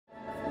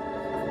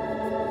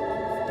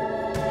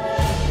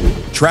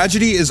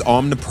Tragedy is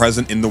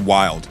omnipresent in the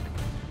wild,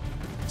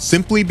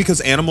 simply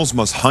because animals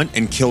must hunt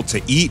and kill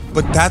to eat,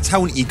 but that's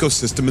how an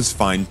ecosystem is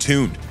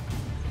fine-tuned.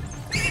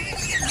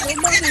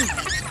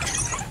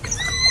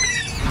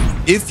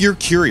 If you're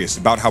curious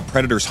about how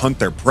predators hunt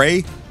their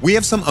prey, we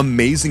have some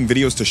amazing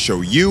videos to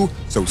show you,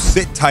 so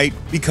sit tight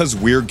because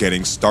we're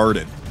getting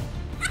started.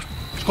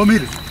 Come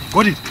here.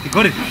 Got it. You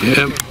got it.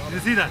 Yeah. You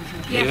see that?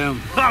 Yeah.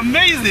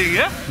 Amazing,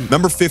 yeah?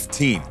 Number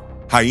 15.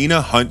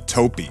 Hyena hunt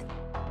Topi.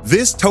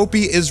 This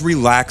Topi is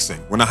relaxing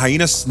when a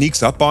hyena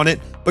sneaks up on it,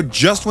 but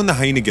just when the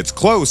hyena gets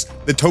close,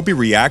 the Topi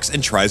reacts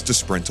and tries to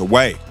sprint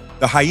away.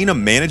 The hyena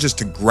manages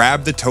to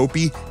grab the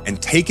Topi and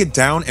take it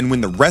down, and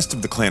when the rest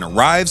of the clan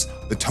arrives,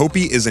 the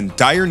Topi is in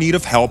dire need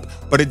of help,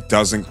 but it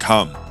doesn't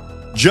come.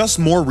 Just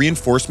more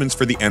reinforcements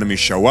for the enemy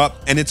show up,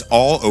 and it's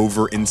all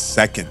over in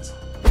seconds.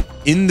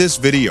 In this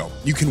video,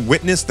 you can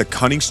witness the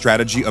cunning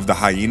strategy of the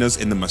hyenas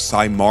in the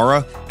Masai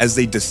Mara as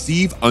they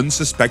deceive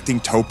unsuspecting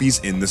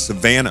Topis in the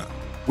savannah.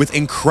 With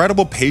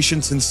incredible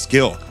patience and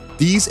skill,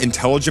 these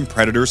intelligent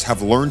predators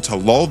have learned to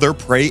lull their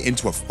prey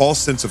into a false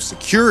sense of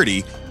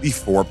security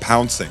before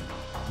pouncing.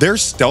 Their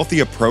stealthy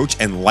approach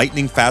and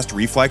lightning-fast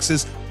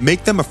reflexes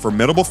make them a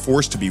formidable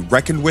force to be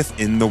reckoned with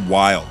in the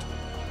wild.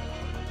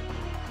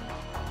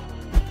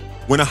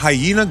 When a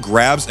hyena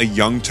grabs a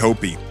young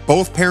Topi,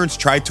 both parents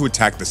try to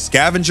attack the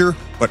scavenger,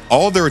 but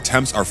all their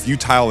attempts are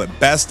futile at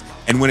best,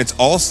 and when it's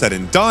all said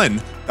and done,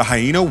 the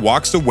hyena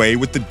walks away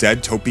with the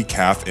dead Topi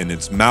calf in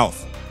its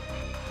mouth.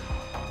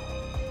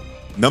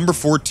 Number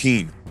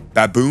 14.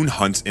 Baboon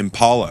hunts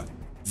impala.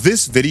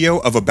 This video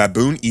of a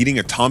baboon eating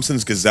a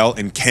Thompson's gazelle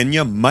in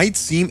Kenya might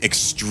seem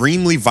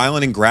extremely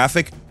violent and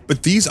graphic,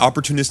 but these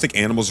opportunistic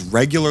animals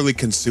regularly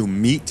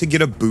consume meat to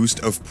get a boost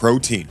of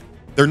protein.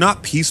 They're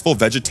not peaceful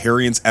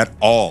vegetarians at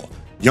all.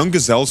 Young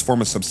gazelles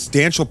form a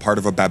substantial part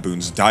of a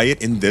baboon's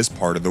diet in this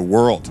part of the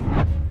world.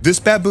 This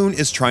baboon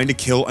is trying to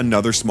kill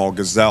another small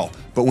gazelle,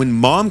 but when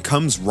mom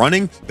comes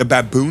running, the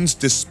baboons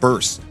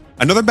disperse.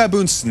 Another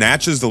baboon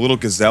snatches the little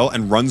gazelle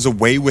and runs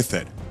away with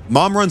it.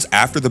 Mom runs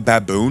after the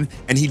baboon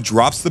and he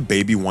drops the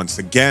baby once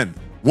again.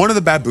 One of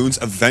the baboons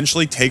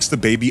eventually takes the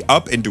baby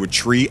up into a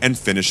tree and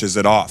finishes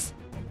it off.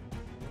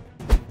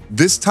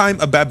 This time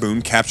a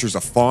baboon captures a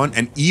fawn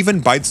and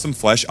even bites some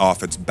flesh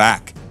off its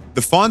back.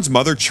 The fawn's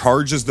mother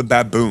charges the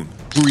baboon,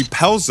 who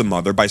repels the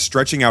mother by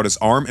stretching out his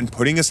arm and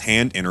putting his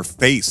hand in her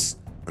face.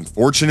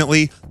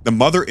 Unfortunately, the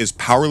mother is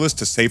powerless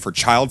to save her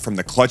child from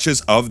the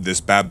clutches of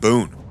this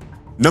baboon.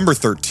 Number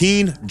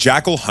 13.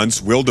 Jackal hunts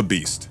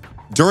wildebeest.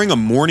 During a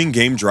morning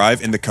game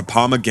drive in the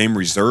Kapama Game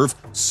Reserve,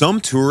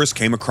 some tourists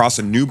came across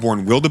a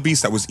newborn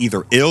wildebeest that was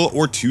either ill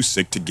or too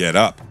sick to get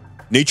up.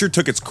 Nature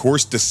took its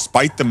course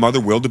despite the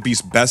mother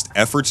wildebeest's best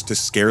efforts to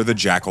scare the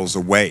jackals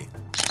away.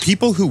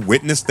 People who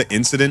witnessed the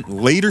incident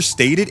later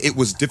stated it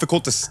was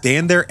difficult to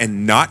stand there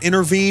and not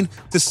intervene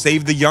to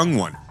save the young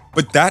one.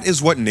 But that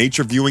is what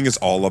nature viewing is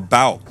all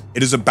about.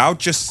 It is about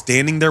just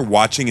standing there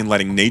watching and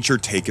letting nature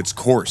take its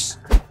course.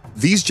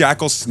 These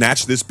jackals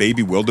snatched this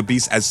baby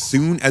wildebeest as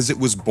soon as it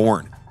was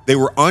born. They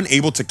were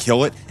unable to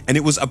kill it, and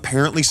it was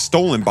apparently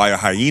stolen by a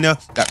hyena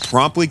that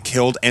promptly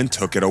killed and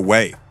took it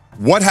away.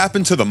 What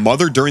happened to the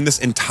mother during this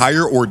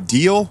entire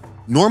ordeal?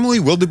 Normally,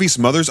 wildebeest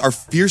mothers are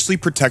fiercely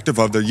protective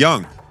of their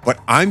young, but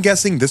I'm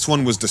guessing this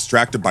one was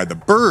distracted by the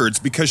birds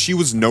because she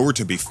was nowhere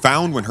to be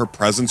found when her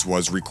presence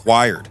was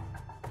required.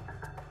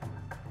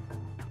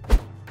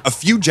 A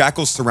few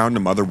jackals surround a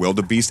mother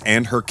wildebeest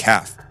and her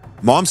calf.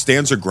 Mom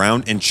stands her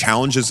ground and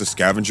challenges the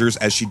scavengers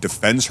as she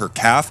defends her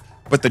calf,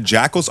 but the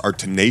jackals are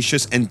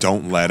tenacious and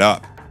don't let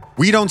up.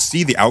 We don't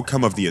see the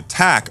outcome of the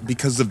attack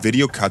because the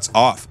video cuts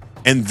off,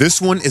 and this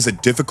one is a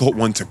difficult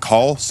one to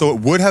call, so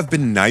it would have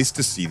been nice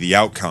to see the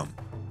outcome.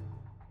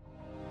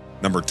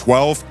 Number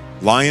 12.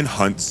 Lion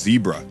hunts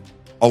zebra.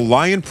 A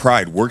lion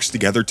pride works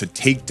together to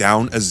take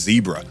down a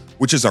zebra,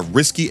 which is a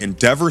risky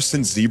endeavor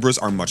since zebras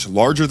are much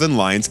larger than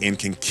lions and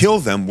can kill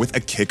them with a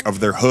kick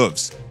of their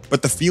hooves.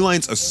 But the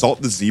felines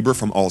assault the zebra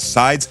from all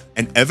sides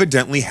and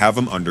evidently have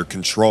him under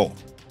control.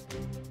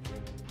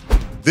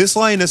 This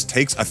lioness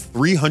takes a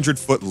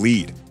 300-foot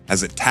lead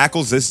as it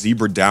tackles this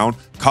zebra down,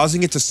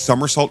 causing it to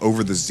somersault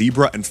over the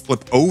zebra and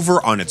flip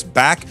over on its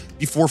back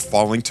before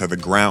falling to the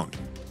ground.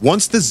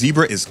 Once the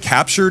zebra is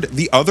captured,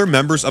 the other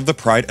members of the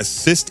pride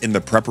assist in the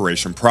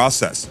preparation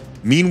process.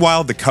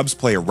 Meanwhile, the cubs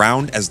play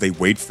around as they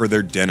wait for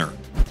their dinner.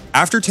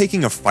 After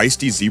taking a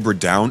feisty zebra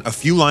down, a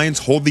few lions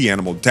hold the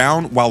animal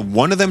down while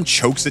one of them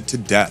chokes it to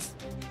death.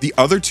 The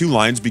other two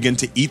lions begin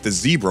to eat the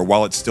zebra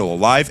while it's still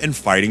alive and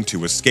fighting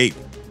to escape.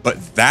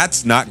 But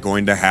that's not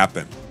going to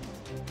happen.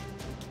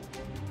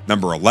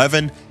 Number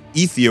 11.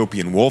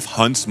 Ethiopian wolf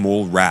hunts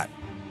mole rat.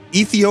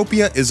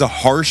 Ethiopia is a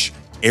harsh,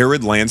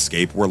 arid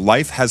landscape where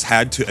life has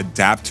had to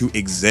adapt to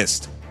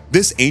exist.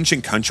 This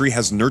ancient country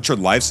has nurtured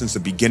life since the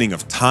beginning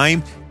of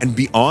time, and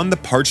beyond the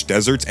parched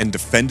deserts and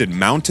defended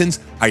mountains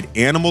hide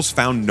animals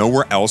found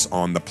nowhere else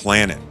on the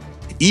planet.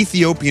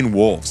 Ethiopian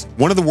wolves,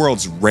 one of the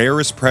world's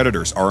rarest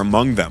predators, are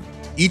among them.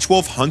 Each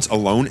wolf hunts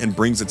alone and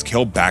brings its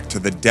kill back to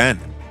the den.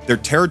 Their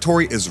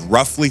territory is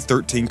roughly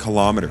 13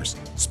 kilometers.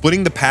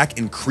 Splitting the pack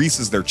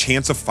increases their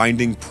chance of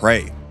finding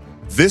prey.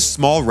 This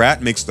small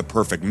rat makes the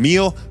perfect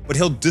meal, but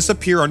he'll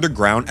disappear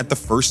underground at the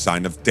first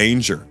sign of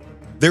danger.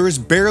 There is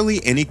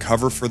barely any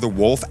cover for the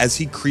wolf as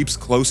he creeps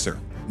closer.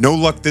 No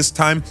luck this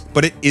time,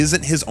 but it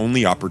isn't his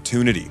only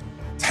opportunity.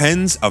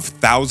 Tens of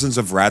thousands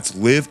of rats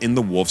live in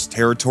the wolf's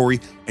territory,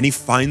 and he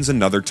finds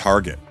another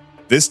target.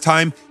 This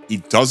time, he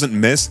doesn't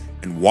miss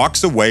and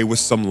walks away with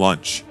some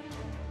lunch.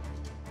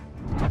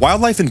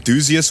 Wildlife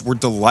enthusiasts were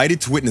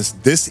delighted to witness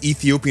this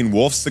Ethiopian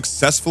wolf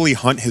successfully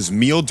hunt his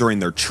meal during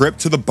their trip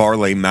to the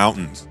Barley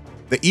Mountains.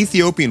 The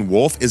Ethiopian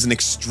wolf is an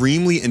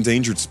extremely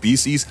endangered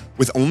species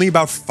with only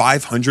about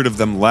 500 of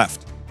them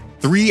left.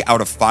 3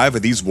 out of 5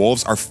 of these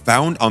wolves are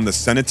found on the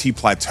Seneti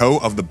Plateau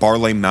of the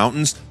Barley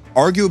Mountains,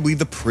 arguably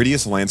the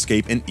prettiest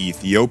landscape in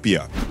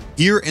Ethiopia.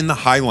 Here in the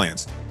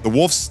highlands, the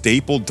wolf's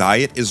staple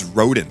diet is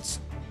rodents.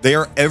 They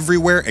are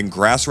everywhere and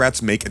grass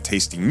rats make a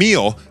tasty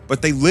meal,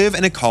 but they live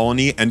in a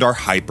colony and are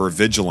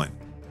hyper-vigilant.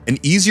 An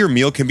easier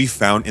meal can be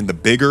found in the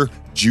bigger,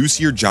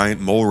 juicier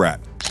giant mole rat.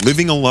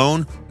 Living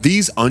alone,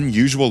 these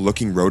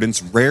unusual-looking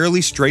rodents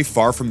rarely stray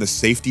far from the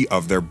safety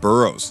of their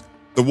burrows.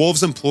 The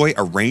wolves employ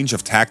a range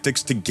of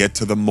tactics to get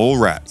to the mole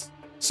rats.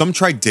 Some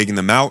try digging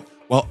them out,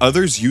 while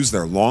others use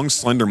their long,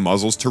 slender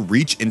muzzles to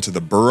reach into the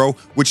burrow,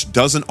 which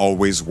doesn't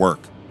always work.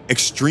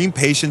 Extreme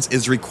patience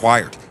is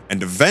required,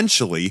 and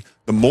eventually,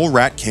 the mole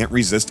rat can't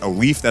resist a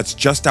leaf that's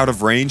just out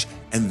of range,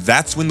 and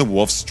that's when the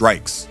wolf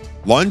strikes.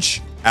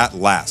 Lunch at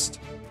last.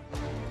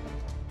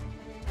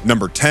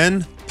 Number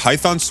 10.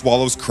 Python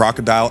swallows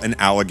crocodile and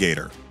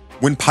alligator.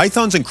 When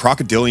pythons and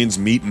crocodilians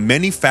meet,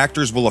 many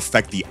factors will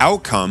affect the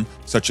outcome,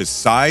 such as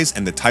size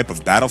and the type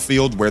of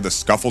battlefield where the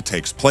scuffle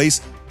takes place,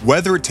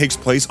 whether it takes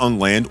place on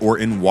land or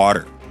in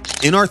water.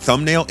 In our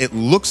thumbnail, it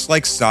looks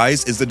like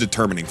size is the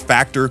determining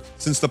factor,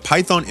 since the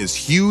python is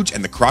huge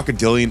and the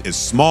crocodilian is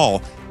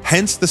small,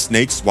 hence the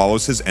snake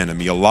swallows his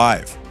enemy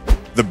alive.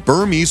 The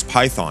Burmese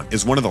python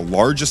is one of the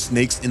largest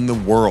snakes in the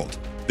world.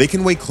 They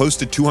can weigh close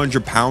to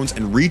 200 pounds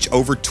and reach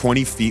over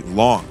 20 feet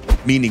long,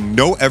 meaning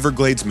no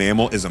Everglades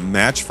mammal is a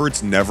match for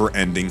its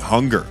never-ending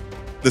hunger.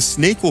 The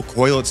snake will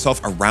coil itself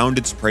around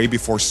its prey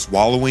before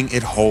swallowing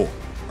it whole.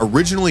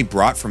 Originally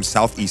brought from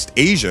Southeast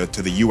Asia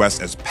to the US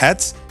as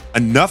pets,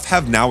 enough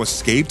have now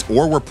escaped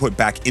or were put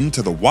back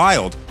into the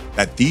wild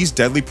that these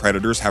deadly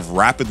predators have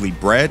rapidly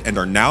bred and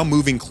are now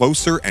moving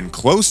closer and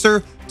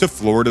closer to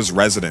Florida's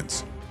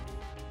residents.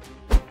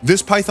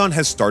 This python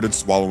has started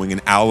swallowing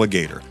an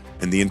alligator,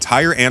 and the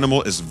entire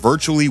animal is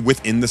virtually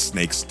within the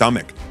snake's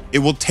stomach. It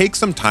will take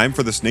some time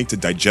for the snake to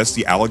digest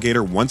the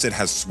alligator once it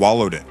has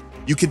swallowed it.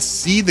 You can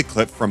see the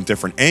clip from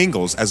different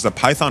angles as the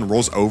python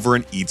rolls over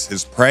and eats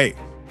his prey.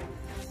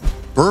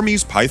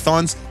 Burmese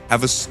pythons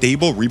have a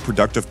stable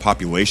reproductive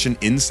population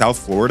in South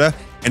Florida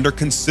and are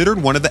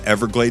considered one of the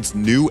Everglades'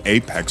 new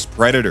apex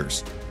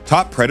predators.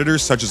 Top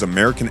predators such as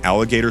American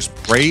alligators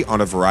prey on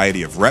a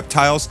variety of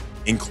reptiles,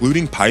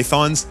 including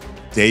pythons,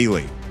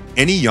 daily.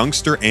 Any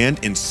youngster and,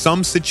 in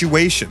some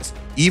situations,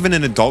 even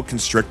an adult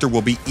constrictor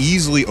will be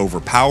easily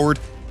overpowered.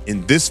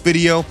 In this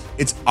video,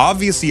 it's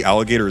obvious the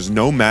alligator is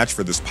no match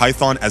for this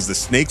python as the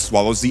snake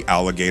swallows the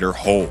alligator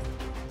whole.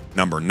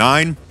 Number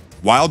 9.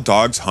 Wild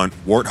dogs hunt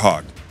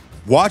warthog.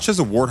 Watch as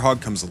a warthog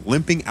comes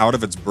limping out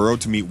of its burrow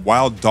to meet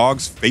wild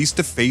dogs face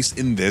to face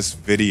in this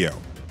video.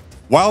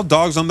 Wild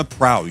dogs on the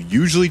prowl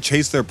usually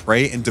chase their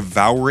prey and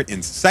devour it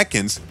in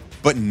seconds,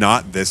 but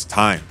not this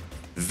time.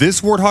 This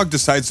warthog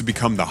decides to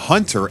become the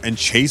hunter and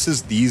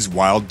chases these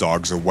wild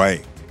dogs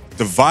away.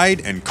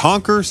 Divide and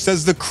conquer,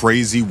 says the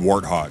crazy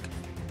warthog.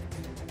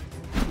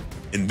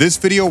 In this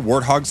video,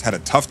 warthogs had a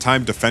tough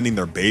time defending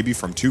their baby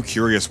from 2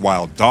 curious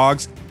wild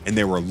dogs, and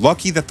they were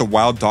lucky that the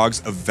wild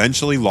dogs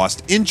eventually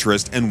lost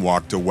interest and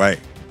walked away.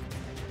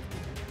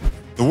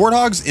 The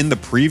warthogs in the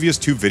previous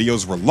 2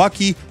 videos were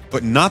lucky,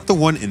 but not the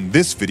one in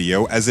this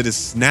video, as it is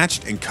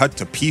snatched and cut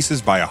to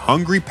pieces by a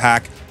hungry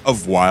pack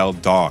of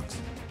wild dogs.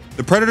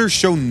 The predators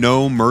show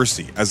no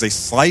mercy as they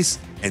slice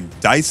and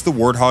dice the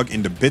warthog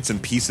into bits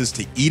and pieces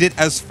to eat it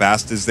as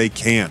fast as they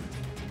can.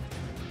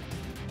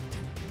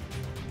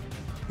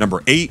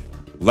 Number 8.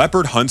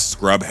 Leopard hunts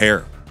scrub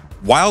hare.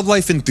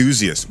 Wildlife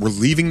enthusiasts were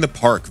leaving the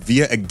park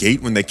via a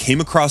gate when they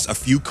came across a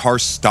few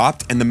cars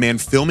stopped, and the man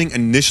filming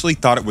initially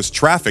thought it was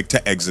traffic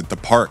to exit the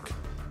park.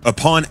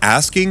 Upon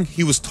asking,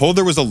 he was told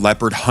there was a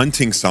leopard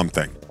hunting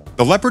something.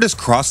 The leopardess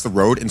crossed the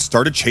road and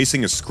started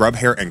chasing a scrub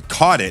hare and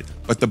caught it,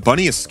 but the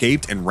bunny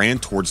escaped and ran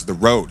towards the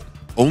road,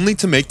 only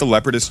to make the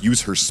leopardess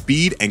use her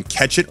speed and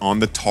catch it on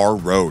the tar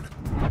road.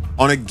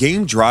 On a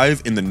game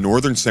drive in the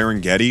northern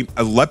Serengeti,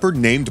 a leopard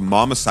named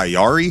Mama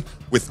Sayari,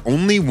 with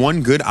only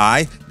one good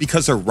eye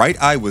because her right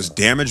eye was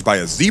damaged by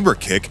a zebra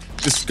kick,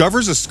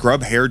 discovers a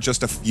scrub hare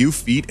just a few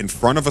feet in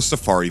front of a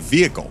safari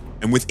vehicle,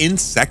 and within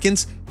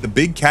seconds, the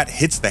big cat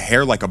hits the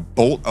hare like a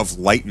bolt of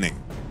lightning.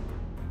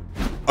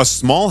 A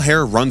small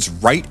hare runs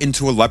right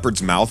into a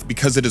leopard's mouth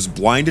because it is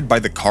blinded by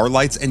the car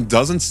lights and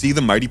doesn't see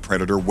the mighty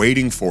predator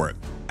waiting for it.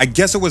 I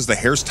guess it was the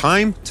hare's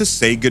time to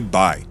say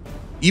goodbye.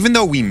 Even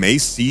though we may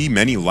see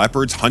many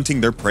leopards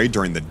hunting their prey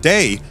during the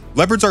day,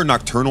 leopards are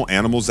nocturnal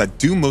animals that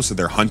do most of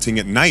their hunting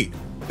at night.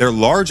 Their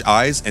large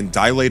eyes and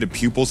dilated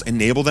pupils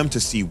enable them to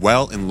see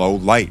well in low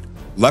light.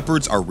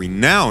 Leopards are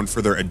renowned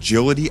for their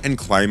agility and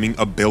climbing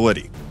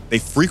ability. They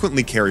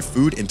frequently carry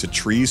food into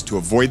trees to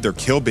avoid their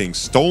kill being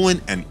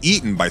stolen and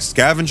eaten by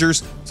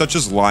scavengers such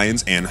as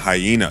lions and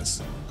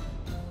hyenas.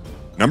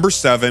 Number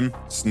 7.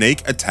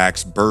 Snake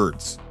attacks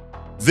birds.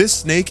 This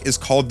snake is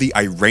called the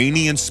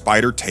Iranian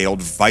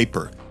spider-tailed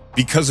viper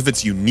because of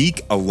its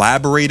unique,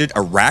 elaborated,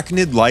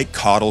 arachnid-like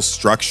caudal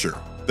structure.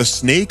 The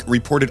snake,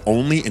 reported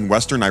only in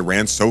western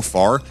Iran so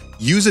far,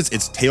 uses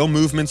its tail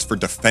movements for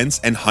defense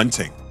and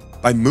hunting.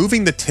 By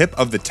moving the tip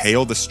of the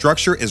tail, the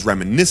structure is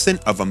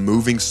reminiscent of a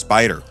moving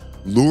spider,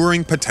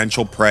 luring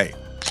potential prey.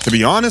 To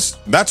be honest,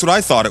 that's what I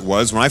thought it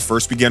was when I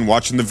first began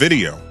watching the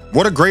video.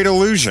 What a great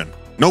illusion!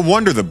 No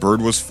wonder the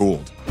bird was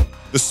fooled.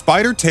 The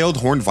spider-tailed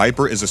horned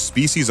viper is a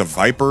species of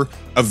viper,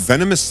 a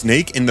venomous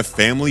snake in the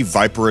family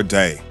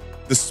Viperidae.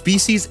 The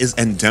species is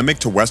endemic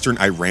to western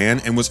Iran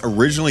and was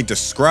originally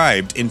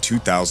described in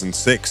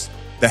 2006.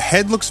 The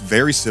head looks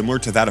very similar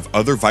to that of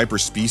other viper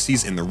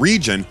species in the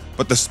region,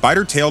 but the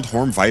spider-tailed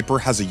horned viper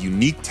has a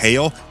unique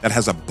tail that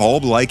has a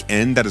bulb-like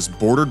end that is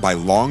bordered by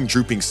long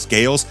drooping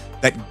scales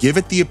that give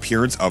it the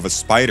appearance of a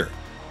spider.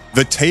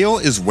 The tail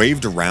is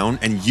waved around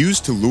and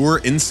used to lure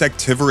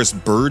insectivorous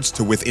birds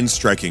to within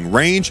striking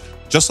range,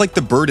 just like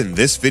the bird in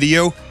this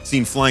video,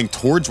 seen flying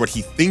towards what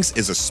he thinks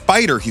is a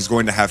spider he's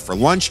going to have for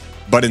lunch,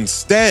 but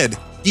instead,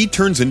 he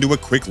turns into a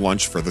quick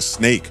lunch for the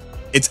snake.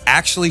 It's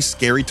actually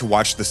scary to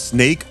watch the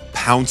snake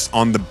pounce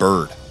on the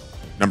bird.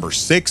 Number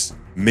 6.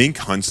 Mink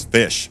hunts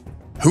fish.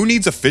 Who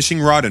needs a fishing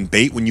rod and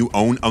bait when you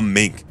own a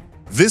mink?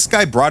 This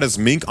guy brought his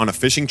mink on a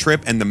fishing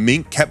trip and the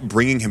mink kept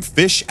bringing him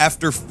fish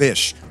after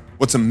fish.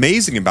 What's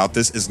amazing about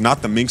this is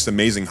not the mink's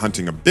amazing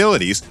hunting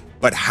abilities,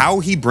 but how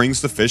he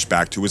brings the fish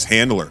back to his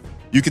handler.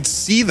 You could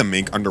see the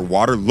mink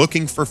underwater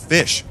looking for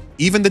fish.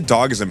 Even the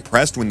dog is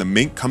impressed when the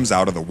mink comes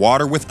out of the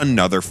water with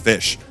another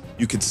fish.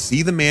 You could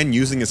see the man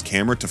using his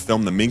camera to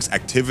film the mink's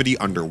activity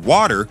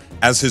underwater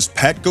as his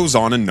pet goes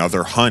on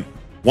another hunt.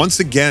 Once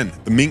again,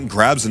 the mink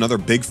grabs another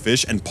big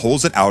fish and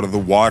pulls it out of the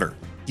water.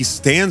 He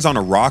stands on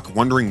a rock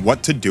wondering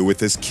what to do with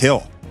his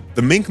kill.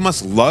 The mink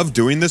must love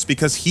doing this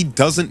because he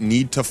doesn't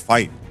need to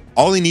fight.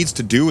 All he needs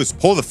to do is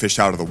pull the fish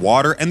out of the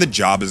water and the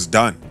job is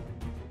done.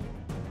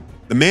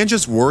 The man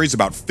just worries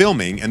about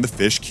filming and the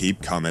fish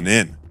keep coming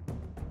in.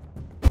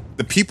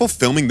 The people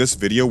filming this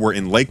video were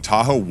in Lake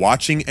Tahoe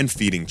watching and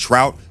feeding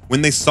trout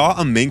when they saw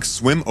a mink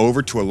swim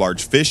over to a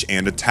large fish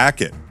and attack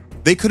it.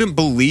 They couldn't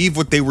believe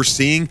what they were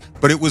seeing,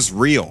 but it was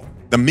real.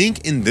 The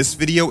mink in this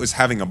video is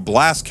having a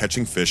blast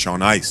catching fish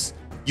on ice.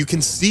 You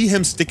can see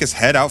him stick his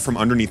head out from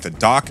underneath the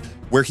dock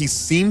where he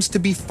seems to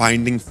be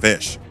finding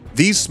fish.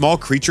 These small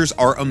creatures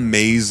are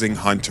amazing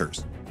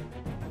hunters.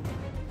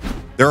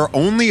 There are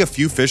only a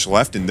few fish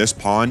left in this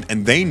pond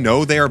and they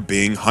know they are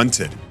being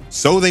hunted,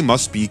 so they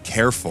must be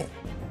careful.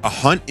 A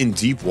hunt in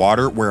deep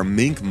water where a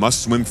mink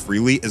must swim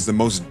freely is the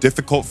most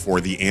difficult for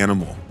the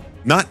animal.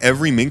 Not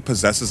every mink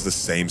possesses the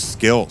same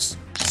skills.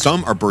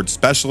 Some are bird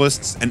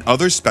specialists and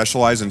others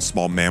specialize in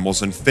small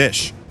mammals and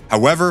fish.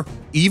 However,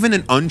 even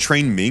an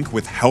untrained mink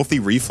with healthy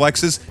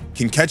reflexes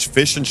can catch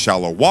fish in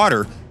shallow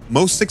water,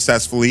 most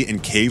successfully in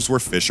caves where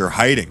fish are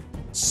hiding.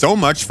 So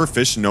much for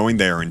fish knowing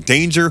they are in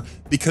danger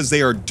because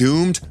they are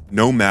doomed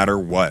no matter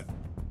what.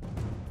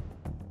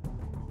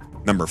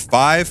 Number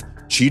 5.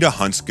 Cheetah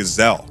hunts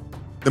gazelle.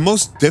 The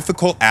most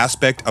difficult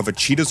aspect of a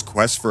cheetah's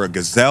quest for a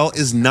gazelle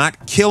is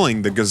not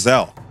killing the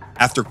gazelle.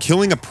 After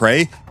killing a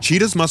prey,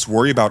 cheetahs must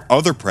worry about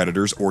other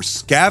predators or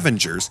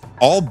scavengers,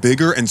 all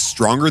bigger and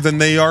stronger than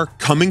they are,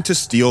 coming to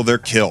steal their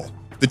kill.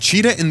 The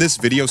cheetah in this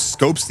video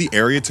scopes the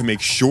area to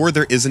make sure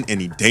there isn't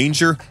any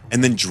danger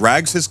and then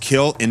drags his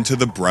kill into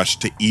the brush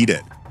to eat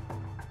it.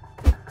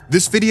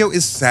 This video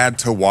is sad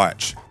to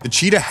watch. The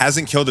cheetah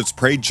hasn't killed its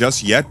prey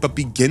just yet but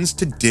begins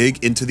to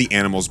dig into the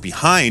animal's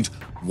behind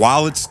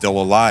while it's still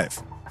alive.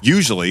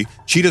 Usually,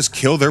 cheetahs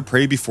kill their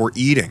prey before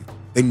eating.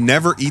 They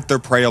never eat their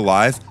prey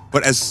alive,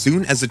 but as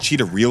soon as the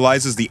cheetah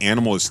realizes the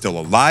animal is still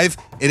alive,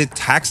 it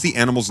attacks the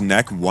animal's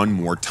neck one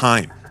more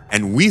time.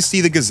 And we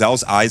see the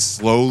gazelle's eyes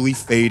slowly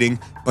fading,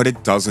 but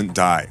it doesn't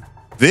die.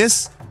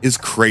 This is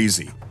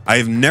crazy. I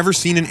have never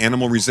seen an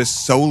animal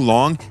resist so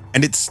long,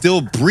 and it's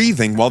still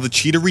breathing while the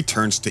cheetah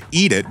returns to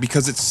eat it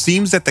because it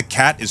seems that the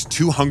cat is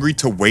too hungry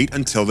to wait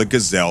until the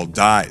gazelle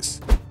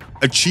dies.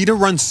 A cheetah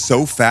runs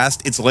so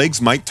fast its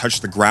legs might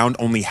touch the ground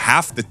only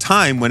half the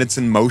time when it's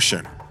in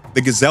motion.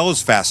 The gazelle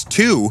is fast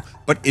too,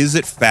 but is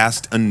it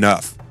fast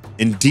enough?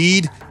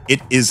 Indeed, it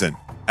isn't,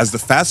 as the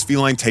fast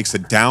feline takes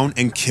it down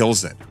and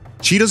kills it.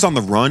 Cheetahs on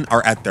the run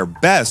are at their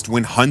best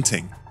when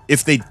hunting.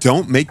 If they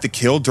don't make the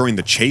kill during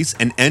the chase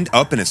and end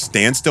up in a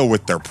standstill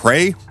with their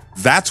prey,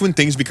 that's when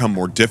things become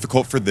more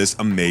difficult for this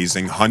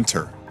amazing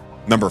hunter.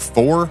 Number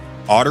 4.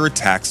 Otter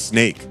attacks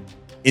snake.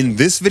 In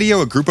this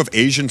video, a group of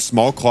Asian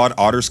small-clawed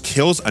otters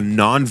kills a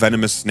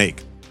non-venomous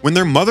snake. When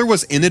their mother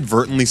was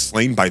inadvertently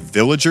slain by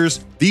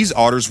villagers, these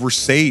otters were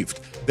saved.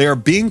 They are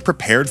being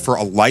prepared for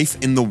a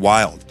life in the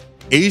wild.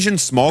 Asian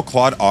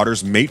small-clawed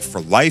otters mate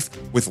for life,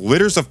 with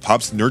litters of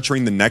pups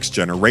nurturing the next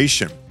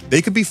generation.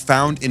 They could be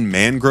found in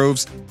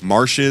mangroves,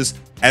 marshes,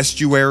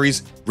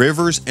 estuaries,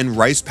 rivers, and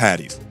rice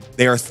paddies.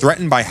 They are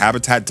threatened by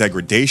habitat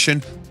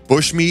degradation,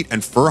 bushmeat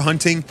and fur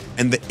hunting,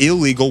 and the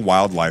illegal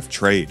wildlife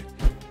trade.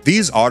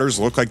 These otters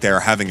look like they are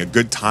having a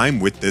good time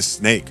with this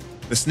snake.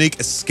 The snake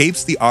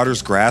escapes the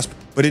otter's grasp,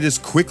 but it is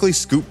quickly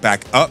scooped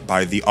back up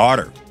by the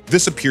otter.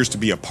 This appears to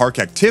be a park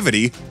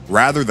activity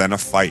rather than a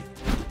fight.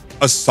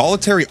 A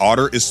solitary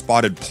otter is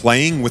spotted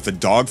playing with a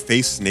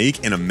dog-faced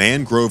snake in a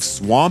mangrove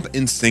swamp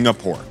in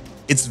Singapore.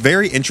 It's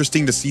very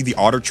interesting to see the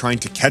otter trying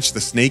to catch the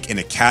snake in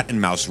a cat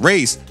and mouse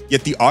race,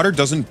 yet the otter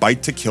doesn't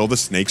bite to kill the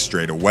snake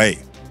straight away.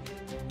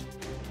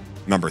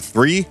 Number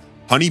 3.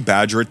 Honey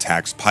badger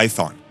attacks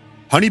python.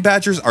 Honey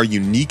badgers are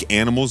unique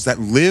animals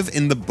that live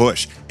in the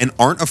bush and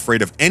aren't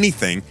afraid of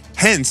anything,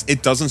 hence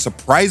it doesn't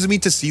surprise me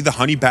to see the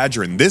honey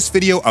badger in this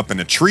video up in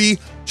a tree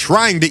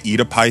trying to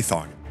eat a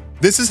python.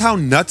 This is how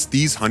nuts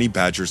these honey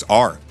badgers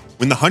are.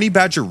 When the honey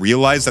badger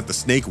realized that the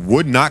snake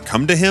would not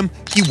come to him,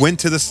 he went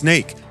to the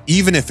snake,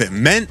 even if it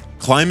meant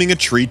climbing a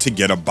tree to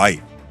get a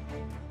bite.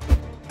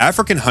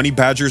 African honey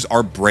badgers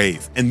are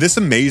brave, and this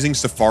amazing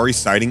safari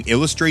sighting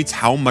illustrates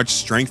how much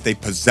strength they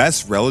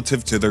possess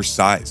relative to their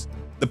size.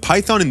 The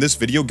python in this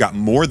video got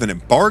more than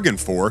it bargained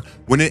for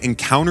when it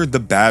encountered the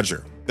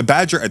badger. The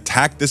badger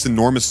attacked this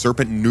enormous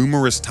serpent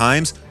numerous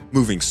times,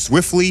 moving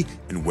swiftly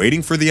and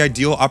waiting for the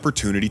ideal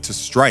opportunity to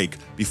strike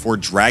before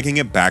dragging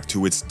it back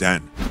to its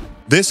den.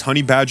 This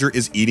honey badger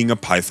is eating a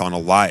python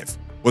alive.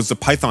 Was the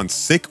python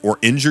sick or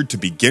injured to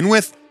begin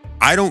with?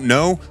 I don't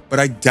know, but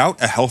I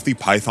doubt a healthy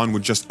python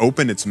would just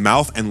open its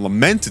mouth and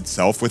lament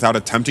itself without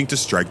attempting to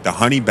strike the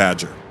honey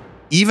badger.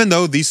 Even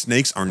though these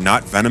snakes are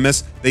not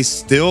venomous, they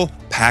still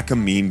pack a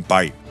mean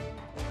bite.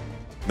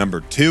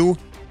 Number 2.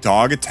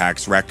 Dog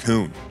attacks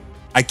raccoon.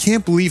 I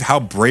can't believe how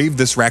brave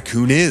this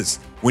raccoon is,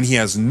 when he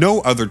has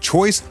no other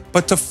choice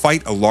but to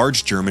fight a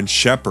large German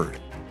shepherd.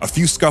 A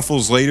few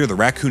scuffles later, the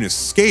raccoon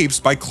escapes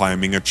by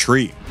climbing a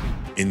tree.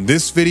 In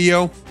this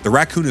video, the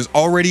raccoon is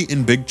already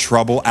in big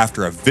trouble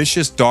after a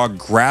vicious dog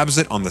grabs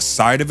it on the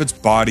side of its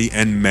body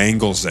and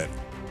mangles it.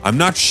 I'm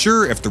not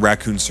sure if the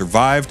raccoon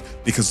survived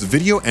because the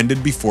video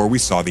ended before we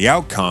saw the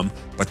outcome,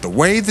 but the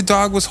way the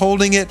dog was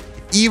holding it,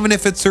 even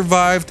if it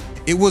survived,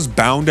 it was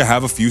bound to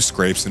have a few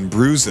scrapes and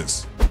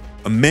bruises.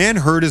 A man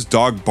heard his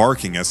dog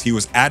barking as he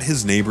was at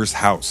his neighbor's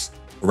house.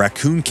 A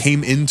raccoon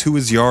came into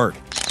his yard,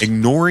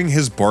 ignoring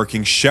his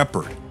barking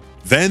shepherd.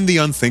 Then the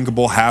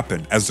unthinkable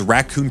happened as the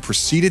raccoon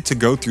proceeded to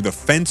go through the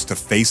fence to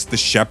face the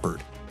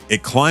shepherd.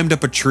 It climbed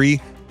up a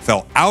tree,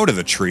 fell out of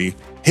the tree,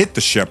 hit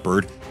the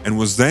shepherd, and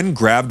was then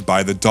grabbed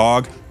by the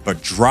dog,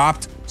 but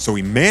dropped, so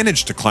he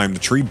managed to climb the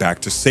tree back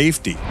to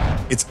safety.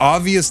 It's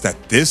obvious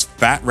that this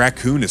fat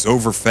raccoon is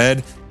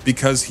overfed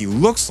because he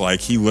looks like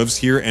he lives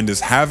here and is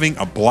having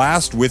a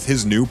blast with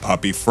his new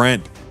puppy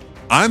friend.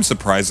 I'm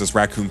surprised this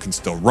raccoon can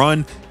still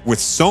run with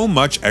so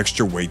much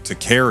extra weight to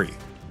carry.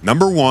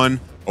 Number 1.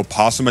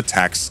 Opossum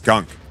attacks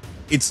skunk.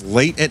 It's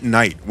late at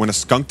night when a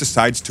skunk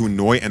decides to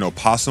annoy an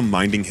opossum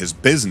minding his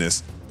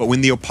business, but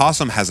when the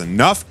opossum has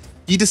enough,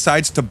 he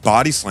decides to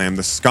body slam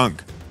the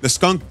skunk. The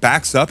skunk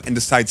backs up and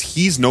decides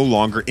he's no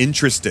longer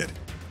interested.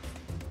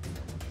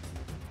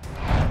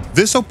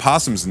 This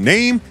opossum's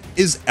name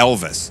is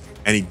Elvis,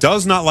 and he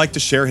does not like to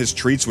share his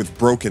treats with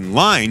Broken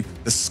Line,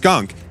 the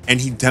skunk,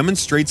 and he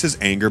demonstrates his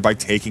anger by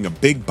taking a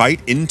big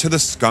bite into the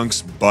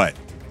skunk's butt.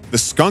 The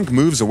skunk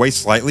moves away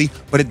slightly,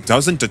 but it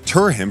doesn't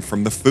deter him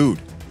from the food.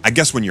 I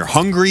guess when you're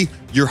hungry,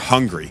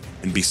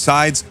 and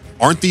besides,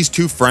 aren't these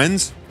two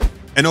friends?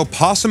 An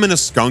opossum and a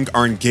skunk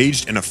are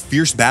engaged in a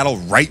fierce battle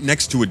right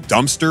next to a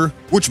dumpster,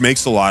 which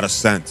makes a lot of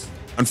sense.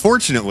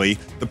 Unfortunately,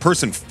 the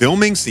person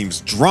filming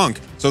seems drunk,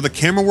 so the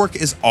camera work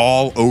is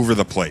all over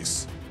the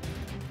place.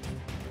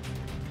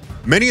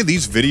 Many of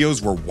these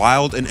videos were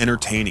wild and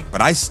entertaining,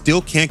 but I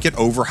still can't get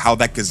over how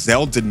that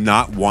gazelle did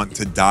not want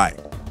to die.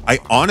 I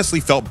honestly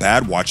felt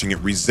bad watching it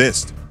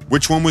resist.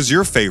 Which one was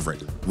your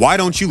favorite? Why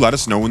don't you let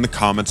us know in the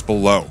comments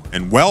below?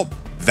 And well,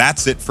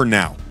 that's it for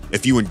now.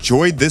 If you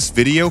enjoyed this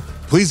video,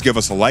 please give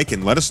us a like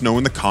and let us know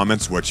in the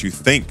comments what you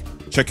think.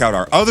 Check out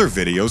our other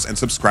videos and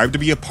subscribe to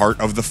be a part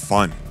of the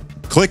fun.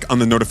 Click on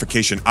the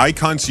notification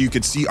icon so you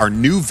can see our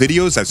new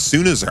videos as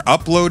soon as they're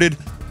uploaded.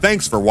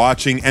 Thanks for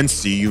watching and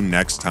see you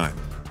next time.